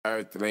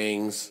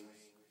Earthlings,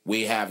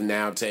 we have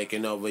now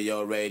taken over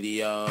your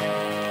radio.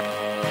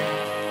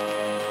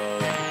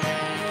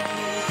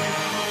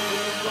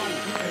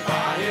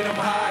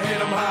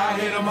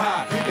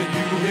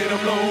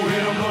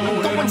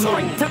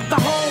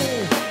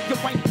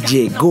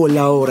 Llegó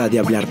la hora de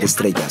hablar de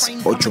estrellas.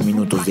 8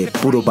 minutos de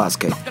puro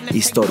básquet,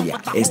 historia,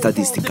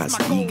 estadísticas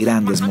y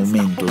grandes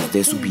momentos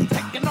de su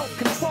vida.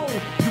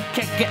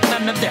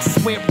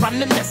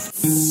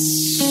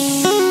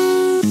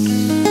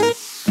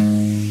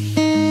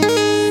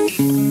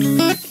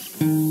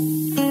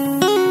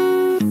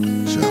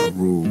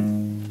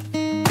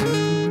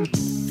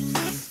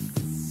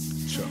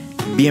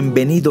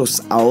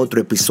 Bienvenidos a otro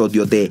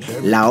episodio de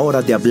La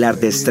Hora de Hablar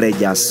de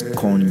Estrellas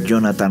con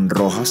Jonathan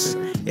Rojas.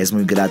 Es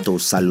muy grato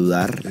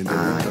saludar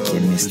a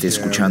quien me esté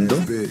escuchando.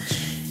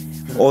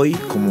 Hoy,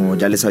 como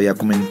ya les había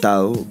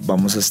comentado,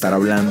 vamos a estar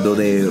hablando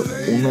de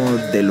uno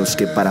de los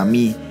que para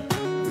mí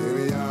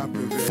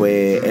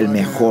fue el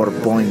mejor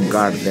point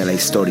guard de la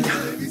historia.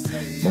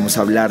 Vamos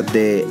a hablar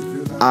de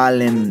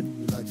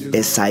Allen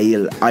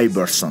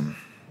Iverson,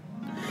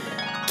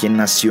 quien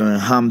nació en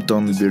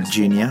Hampton,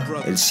 Virginia,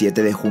 el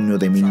 7 de junio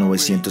de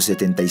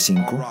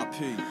 1975.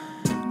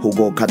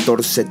 Jugó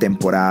 14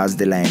 temporadas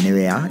de la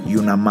NBA y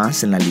una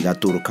más en la Liga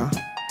Turca.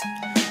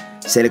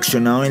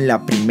 Seleccionado en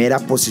la primera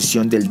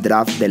posición del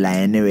draft de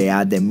la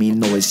NBA de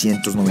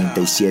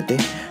 1997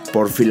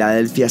 por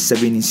Philadelphia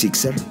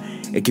 76ers,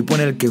 equipo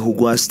en el que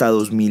jugó hasta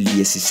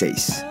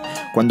 2016,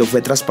 cuando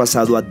fue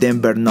traspasado a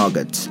Denver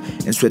Nuggets.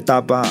 En su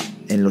etapa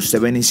en los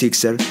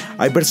 76ers,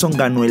 Iverson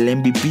ganó el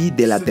MVP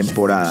de la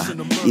temporada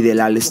y del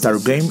All-Star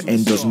Game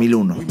en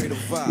 2001,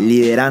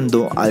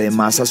 liderando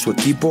además a su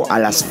equipo a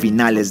las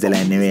finales de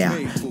la NBA,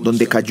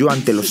 donde cayó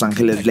ante Los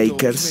Ángeles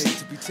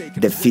Lakers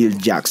de Phil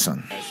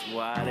Jackson.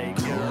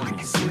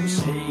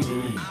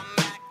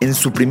 En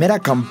su primera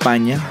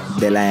campaña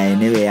de la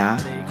NBA,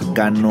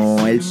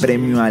 ganó el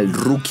premio al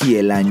Rookie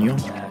del Año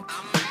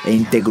e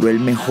integró el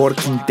mejor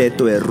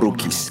quinteto de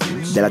rookies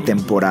de la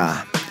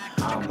temporada,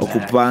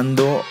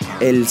 ocupando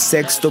el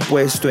sexto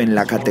puesto en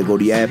la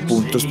categoría de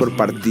puntos por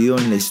partido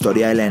en la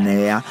historia de la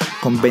NBA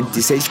con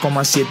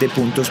 26,7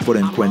 puntos por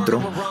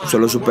encuentro,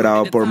 solo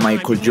superado por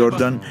Michael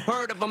Jordan,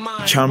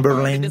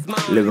 Chamberlain,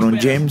 LeBron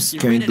James,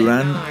 Kevin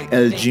Durant,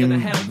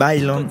 Elgin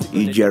Baylor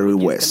y Jerry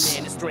West.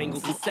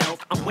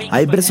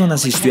 Iverson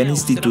asistió al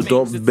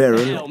Instituto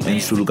Beryl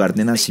en su lugar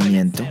de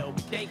nacimiento.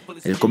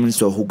 Él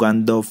comenzó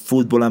jugando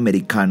fútbol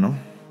americano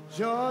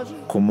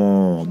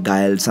como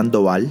Gael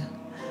Sandoval,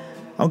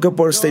 aunque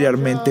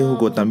posteriormente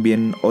jugó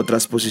también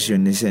otras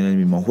posiciones en el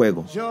mismo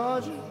juego: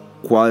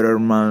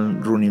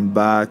 quarterback, running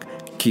back,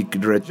 kick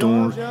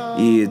return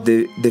y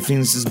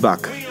defensive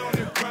back.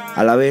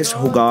 A la vez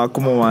jugaba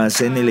como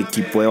base en el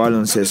equipo de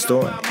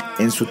baloncesto.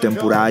 En su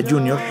temporada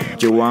junior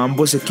llevó a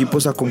ambos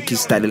equipos a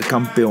conquistar el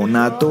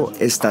campeonato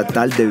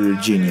estatal de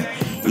Virginia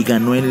y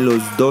ganó en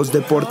los dos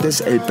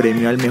deportes el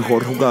premio al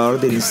mejor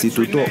jugador del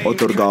instituto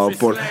otorgado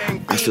por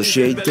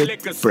Associated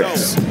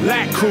Press.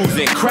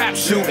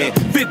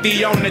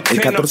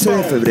 El 14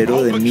 de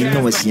febrero de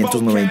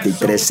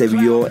 1993 se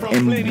vio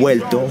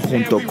envuelto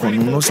junto con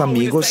unos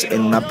amigos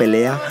en una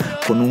pelea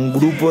con un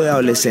grupo de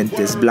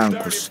adolescentes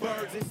blancos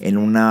en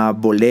una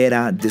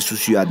bolera de su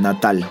ciudad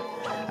natal.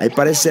 Al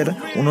parecer,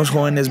 unos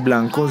jóvenes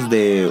blancos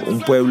de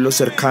un pueblo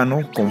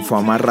cercano con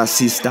fama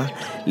racista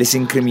les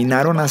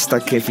incriminaron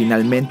hasta que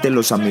finalmente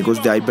los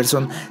amigos de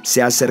Iverson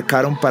se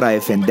acercaron para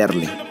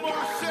defenderle,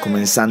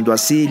 comenzando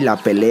así la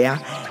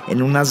pelea.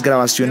 En unas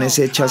grabaciones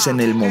hechas en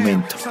el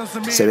momento,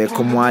 se ve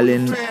como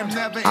Allen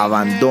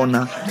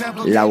abandona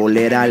la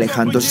bolera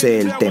alejándose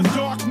del tema.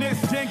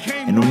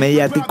 En un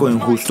mediático e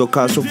injusto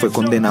caso, fue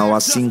condenado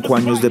a 5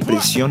 años de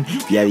prisión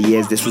y a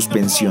 10 de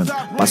suspensión.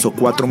 Pasó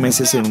 4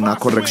 meses en una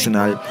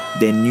correccional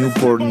de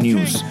Newport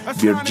News,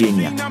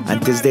 Virginia,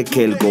 antes de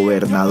que el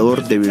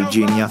gobernador de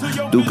Virginia,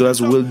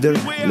 Douglas Wilder,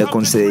 le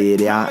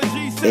concediera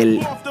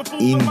el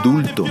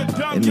indulto.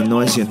 En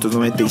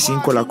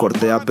 1995, la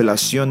Corte de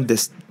Apelación de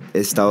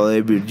Estado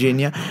de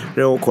Virginia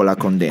revocó la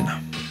condena.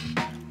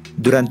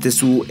 Durante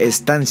su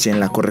estancia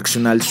en la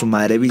correccional, su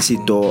madre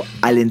visitó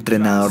al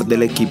entrenador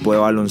del equipo de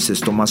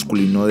baloncesto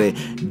masculino de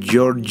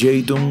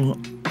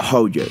Georgetown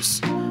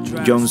Hoyas,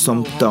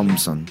 Johnson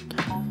Thompson,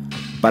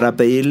 para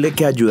pedirle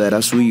que ayudara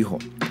a su hijo.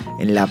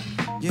 En la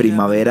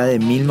primavera de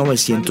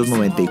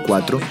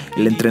 1994,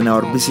 el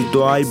entrenador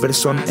visitó a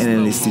Iverson en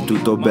el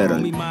Instituto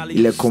Beryl y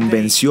le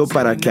convenció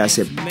para que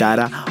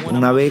aceptara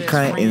una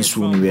beca en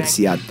su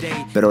universidad,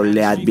 pero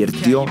le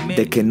advirtió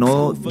de que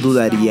no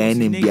dudaría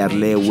en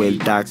enviarle de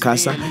vuelta a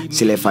casa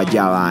si le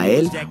fallaba a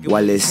él o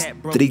al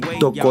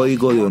estricto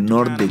código de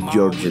honor de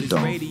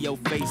Georgetown.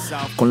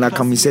 Con la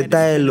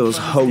camiseta de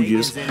los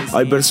Hoyas,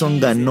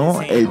 Iverson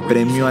ganó el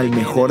premio al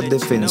mejor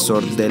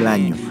defensor del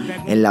año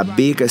en la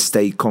Big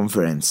State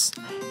Conference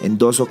en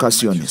 2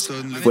 ocasiones.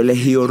 Fue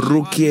elegido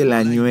Rookie del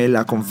Año de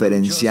la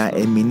conferencia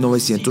en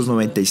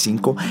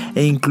 1995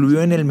 e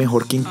incluyó en el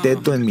mejor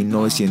quinteto en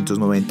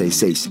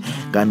 1996.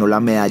 Ganó la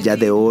medalla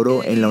de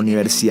oro en la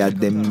Universidad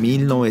de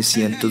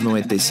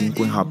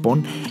 1995 en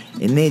Japón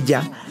En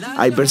ella,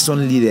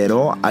 Iverson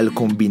lideró al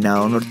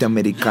combinado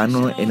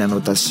norteamericano en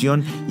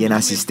anotación y en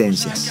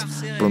asistencias,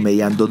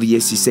 promediando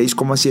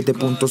 16,7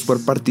 puntos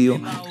por partido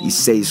y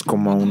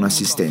 6,1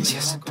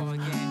 asistencias.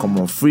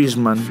 Como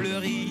freshman,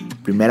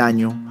 primer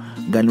año,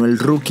 ganó el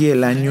Rookie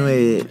del Año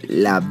de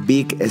la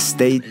Big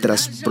State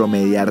tras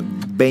promediar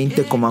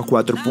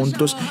 20,4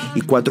 puntos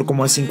y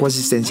 4,5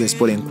 asistencias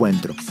por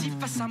encuentro.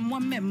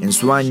 En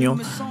su año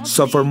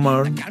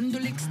sophomore,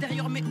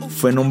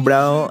 fue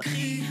nombrado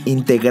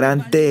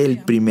integrante del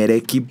primer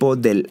equipo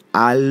del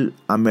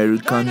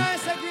All-American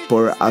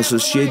por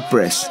Associated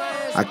Press.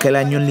 Aquel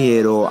año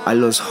lideró a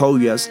los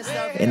Hoyas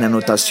en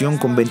anotación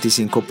con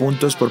 25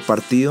 puntos por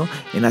partido,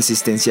 en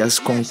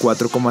asistencias con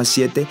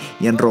 4,7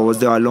 y en robos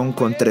de balón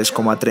con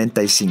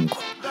 3,35.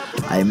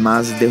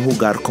 Además de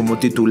jugar como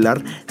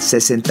titular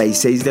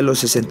 66 de los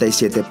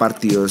 67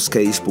 partidos que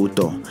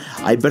disputó.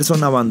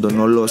 Iverson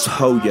abandonó los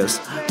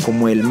Hoyas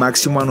como el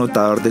máximo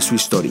anotador de su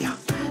historia,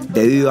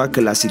 debido a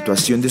que la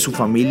situación de su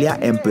familia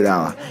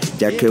empeoraba,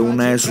 ya que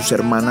una de sus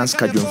hermanas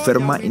cayó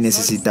enferma y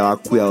necesitaba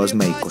cuidados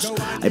médicos.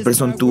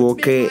 Iverson tuvo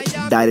que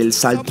dar el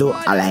salto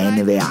a la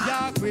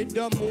NBA.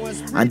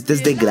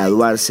 Antes de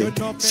graduarse,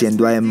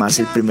 siendo además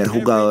el primer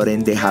jugador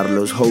en dejar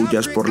los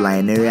Hoyas por la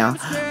NBA,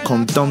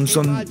 con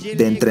Thompson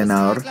de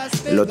entrenador,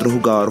 el otro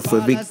jugador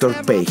fue Victor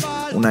Page,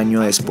 un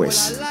año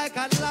después.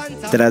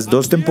 Tras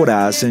 2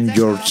 temporadas en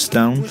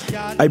Georgetown,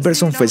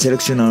 Iverson fue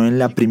seleccionado en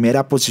la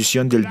primera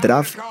posición del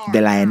draft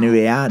de la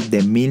NBA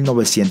de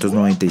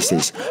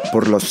 1996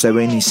 por los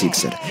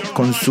 76ers.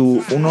 Con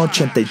su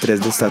 1,83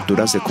 de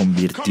estatura se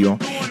convirtió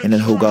en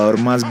el jugador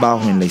más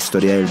bajo en la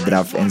historia del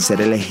draft en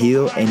ser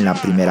elegido en la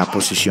primera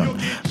posición.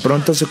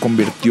 Pronto se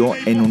convirtió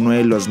en uno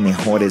de los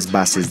mejores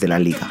bases de la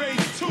liga,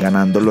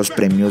 ganando los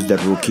premios de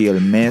Rookie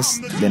del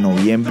mes de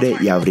noviembre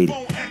y abril.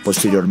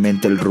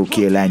 Posteriormente el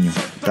Rookie del Año.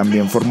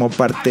 También formó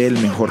parte del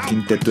mejor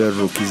quinteto de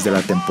rookies de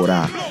la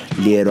temporada.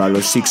 Lideró a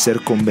los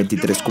Sixers con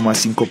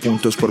 23,5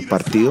 puntos por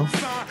partido,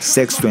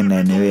 sexto en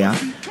la NBA,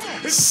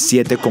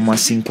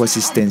 7,5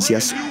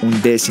 asistencias,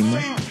 un décimo,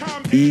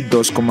 y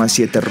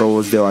 2,7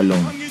 robos de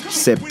balón,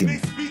 séptimo,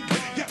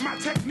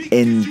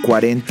 en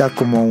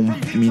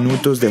 40,1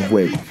 minutos de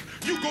juego.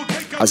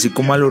 Así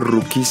como a los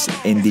rookies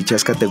en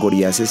dichas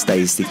categorías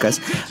estadísticas,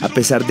 a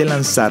pesar de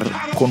lanzar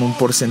con un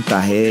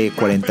porcentaje de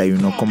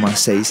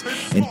 41,6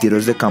 en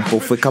tiros de campo,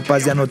 fue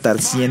capaz de anotar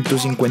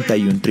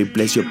 151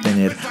 triples y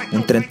obtener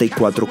un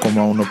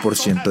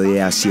 34,1%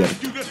 de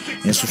acierto.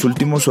 En sus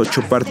últimos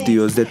 8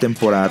 partidos de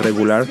temporada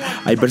regular,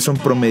 Iverson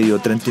promedió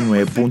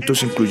 39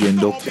 puntos,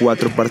 incluyendo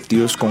 4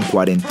 partidos con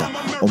 40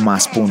 o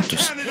más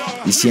puntos,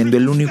 y siendo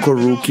el único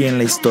rookie en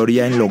la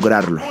historia en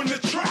lograrlo.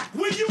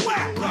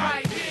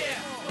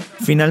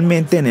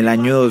 Finalmente, en el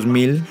año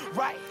 2000,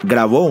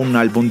 grabó un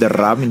álbum de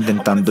rap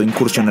intentando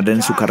incursionar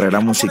en su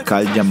carrera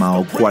musical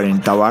llamado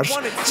 40 Bars.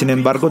 Sin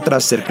embargo,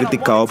 tras ser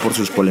criticado por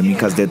sus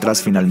polémicas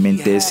letras,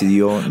 finalmente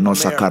decidió no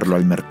sacarlo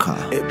al mercado.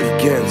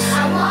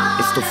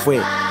 Esto fue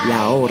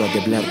la hora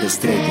de hablar de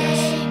estrellas.